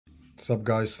Sup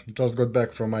guys, just got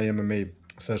back from my MMA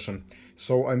session.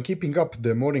 So I'm keeping up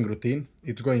the morning routine,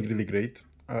 it's going really great.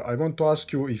 I want to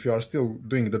ask you if you are still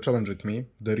doing the challenge with me,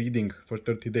 the reading for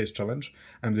 30 days challenge.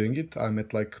 I'm doing it, I'm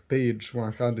at like page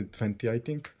 120 I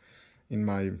think, in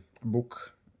my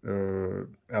book,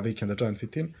 A Week in the Giant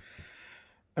Fit In.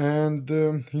 And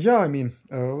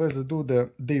let's do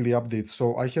the daily updates.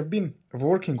 So I have been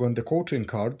working on the coaching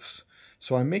cards.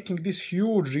 So I'm making this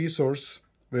huge resource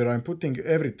where I'm putting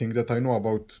everything that I know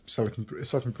about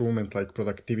self-improvement, like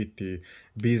productivity,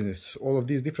 business, all of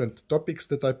these different topics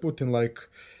that I put in like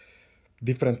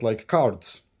different like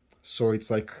cards. So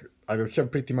it's like I will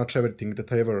have pretty much everything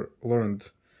that I ever learned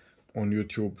on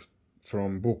YouTube,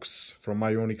 from books, from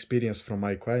my own experience, from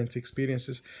my clients'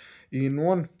 experiences, in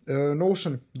one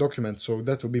Notion document. So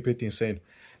that will be pretty insane.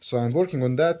 So I'm working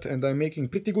on that and I'm making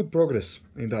pretty good progress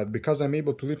in that, because I'm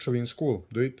able to literally in school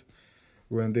do it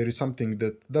when there is something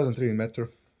that doesn't really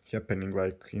matter happening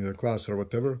like in the class or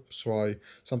whatever. So I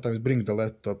sometimes bring the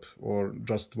laptop or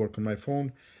just work on my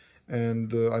phone,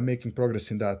 and I'm making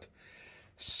progress in that.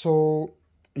 So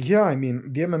yeah, I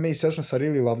mean, the MMA sessions, I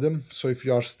really love them. So if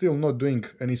you are still not doing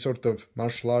any sort of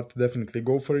martial art, definitely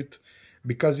go for it.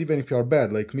 Because even if you are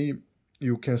bad like me,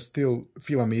 you can still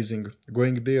feel amazing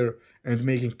going there and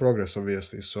making progress,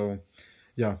 obviously. So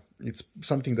yeah, it's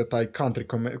something that I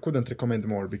couldn't recommend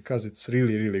more, because it's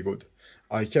really, really good.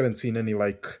 I haven't seen any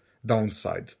like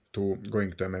downside to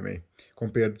going to MMA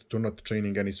compared to not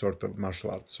training any sort of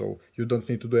martial art. So you don't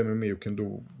need to do MMA, you can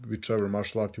do whichever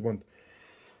martial art you want.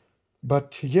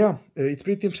 But yeah, it's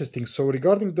pretty interesting. So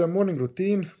regarding the morning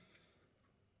routine,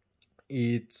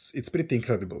 it's pretty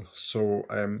incredible. So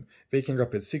I'm waking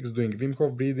up at 6, doing Wim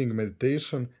Hof breathing,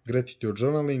 meditation, gratitude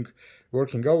journaling,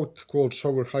 working out, cold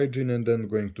shower, hygiene, and then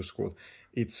going to school.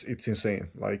 It's insane.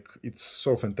 Like, it's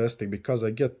so fantastic, because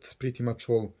I get pretty much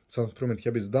all self-improvement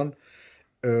habits done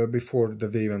before the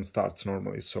day even starts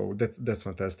normally. So that's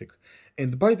fantastic.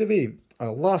 And by the way,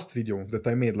 last video that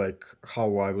I made, like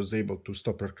how I was able to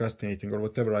stop procrastinating or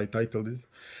whatever I titled it,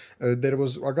 there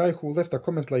was a guy who left a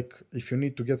comment like, if you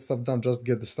need to get stuff done, just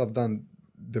get the stuff done.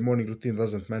 The morning routine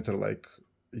doesn't matter, like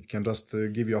it can just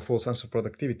give you a false sense of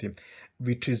productivity,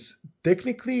 which is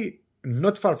technically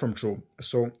not far from true.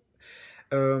 So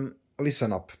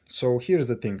listen up. So here's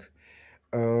the thing.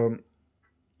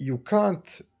 You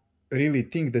can't really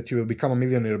think that you will become a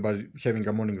millionaire by having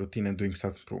a morning routine and doing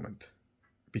self-improvement,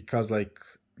 because like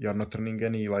you're not earning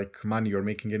any like money or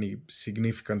making any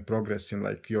significant progress in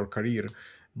like your career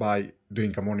by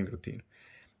doing a morning routine.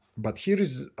 But here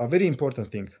is a very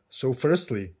important thing. So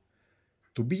firstly,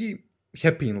 to be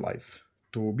happy in life,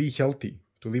 to be healthy,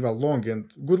 to live a long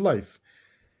and good life,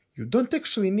 you don't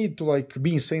actually need to like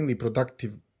be insanely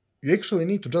productive. You actually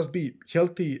need to just be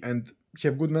healthy and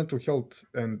have good mental health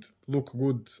and look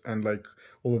good and like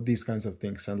all of these kinds of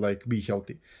things, and like be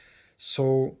healthy.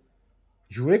 So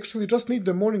you actually just need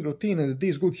the morning routine and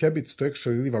these good habits to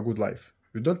actually live a good life.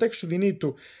 You don't actually need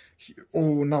to,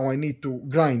 oh, now I need to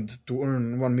grind to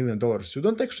earn $1 million. You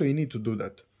don't actually need to do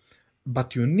that.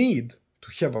 But you need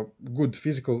to have a good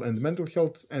physical and mental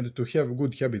health, and to have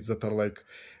good habits that are like,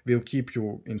 will keep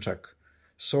you in check.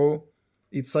 So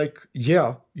it's like,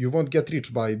 yeah, you won't get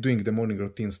rich by doing the morning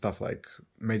routine stuff like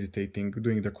meditating,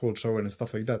 doing the cold shower and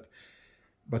stuff like that.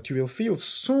 But you will feel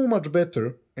so much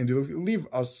better, and you will live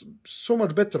a so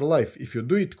much better life if you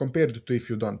do it compared to if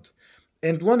you don't.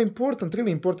 And one important,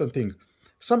 really important thing,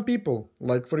 some people,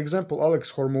 like for example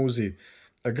Alex Hormozy,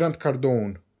 Grant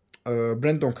Cardone,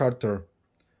 Brandon Carter,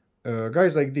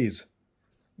 guys like these,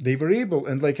 they were able,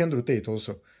 and like Andrew Tate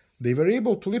also, they were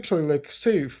able to literally like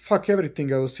say, fuck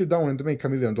everything, I will sit down and make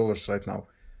 $1 million right now.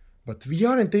 But we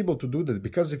aren't able to do that,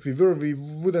 because if we were, we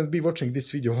wouldn't be watching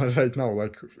this video right now.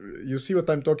 Like, you see what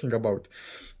I'm talking about.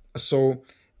 So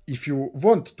if you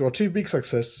want to achieve big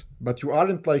success, but you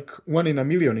aren't like 1 in a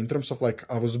million in terms of like,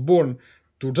 I was born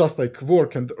to just like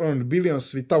work and earn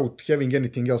billions without having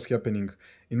anything else happening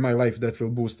in my life that will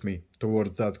boost me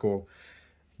towards that goal,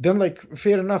 then like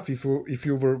fair enough. If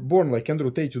you were born like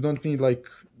Andrew Tate, you don't need like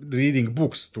reading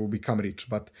books to become rich.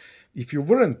 But if you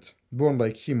weren't born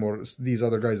like him or these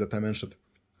other guys that I mentioned,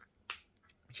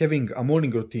 having a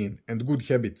morning routine and good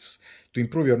habits to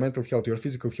improve your mental health, your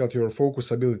physical health, your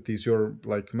focus abilities, your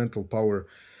like mental power,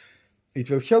 it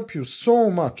will help you so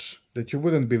much that you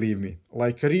wouldn't believe me.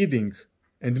 Like reading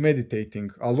and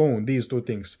meditating alone, these two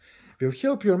things will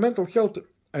help your mental health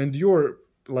and your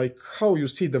like how you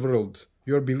see the world,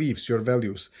 your beliefs, your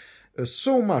values,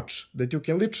 so much that you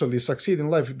can literally succeed in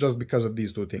life just because of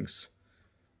these two things.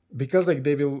 Because like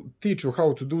they will teach you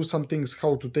how to do some things,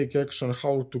 how to take action,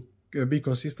 how to be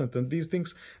consistent, and these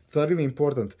things that are really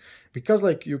important. Because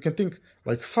like you can think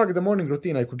like, fuck the morning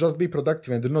routine, I could just be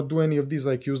productive and do not do any of these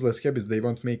like useless habits, they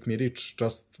won't make me rich,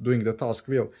 just doing the task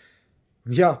will.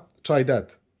 Yeah, try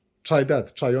that.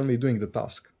 Try only doing the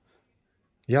task.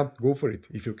 Yeah, go for it.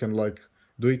 If you can like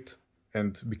do it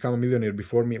and become a millionaire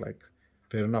before me, like,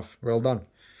 fair enough, well done.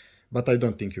 But I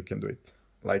don't think you can do it.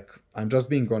 Like, I'm just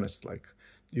being honest, like,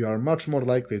 you are much more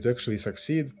likely to actually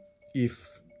succeed if...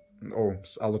 Oh,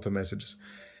 a lot of messages.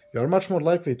 You are much more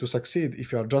likely to succeed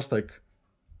if you are just like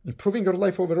improving your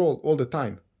life overall all the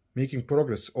time, making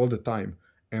progress all the time,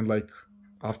 and like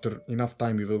after enough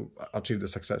time you will achieve the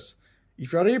success.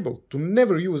 If you are able to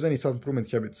never use any self-improvement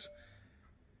habits,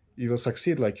 you will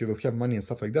succeed, like you will have money and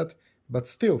stuff like that, but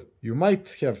still you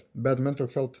might have bad mental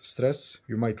health, stress,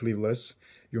 you might live less,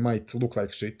 you might look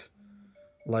like shit.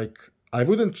 Like, I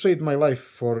wouldn't trade my life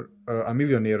for a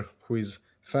millionaire who is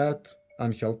fat,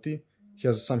 unhealthy, he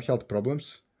has some health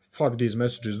problems. Fuck these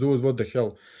messages, dude, what the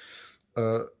hell.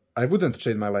 I wouldn't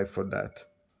trade my life for that.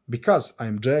 Because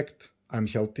I'm jacked, I'm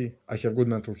healthy, I have good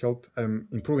mental health, I'm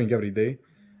improving every day,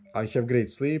 I have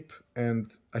great sleep,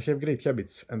 and I have great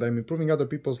habits, and I'm improving other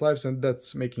people's lives, and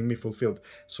that's making me fulfilled.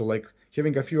 So like,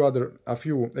 having a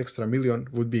few extra million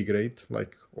would be great,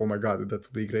 like, oh my god, that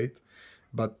would be great.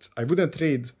 But I wouldn't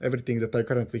trade everything that I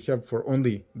currently have for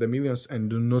only the millions and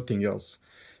do nothing else.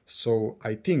 So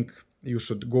I think you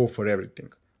should go for everything.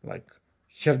 Like,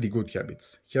 have the good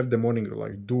habits. Have the morning,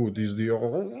 like, do this,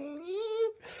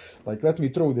 like, let me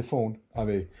throw the phone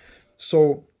away.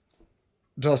 So,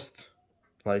 just,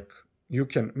 like, you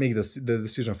can make the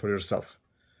decision for yourself.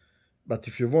 But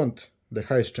if you want the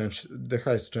highest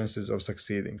chances of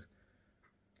succeeding,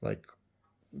 like,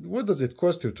 what does it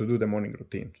cost you to do the morning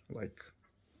routine? Like,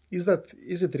 is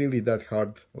it really that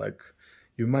hard? Like,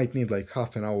 you might need like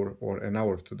half an hour or an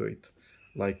hour to do it,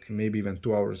 like maybe even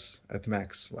 2 hours at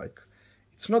max. Like,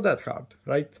 it's not that hard,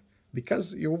 right?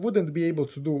 Because you wouldn't be able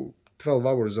to do 12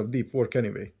 hours of deep work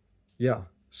anyway. Yeah,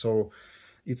 so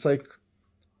it's like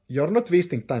you're not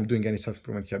wasting time doing any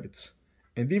self-improvement habits.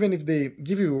 And even if they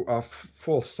give you a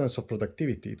false sense of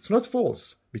productivity, it's not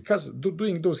false, because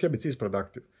doing those habits is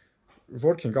productive.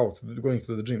 Working out, going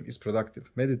to the gym is productive.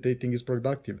 Meditating is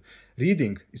productive.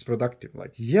 Reading is productive.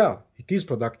 Like, yeah, it is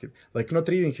productive. Like, not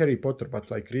reading Harry Potter, but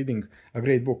like reading a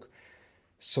great book.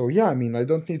 So yeah, I mean, I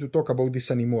don't need to talk about this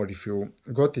anymore. If you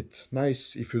got it,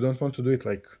 nice. If you don't want to do it,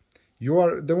 like, you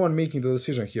are the one making the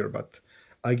decision here, but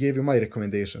I gave you my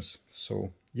recommendations.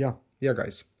 So yeah,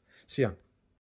 guys. See ya.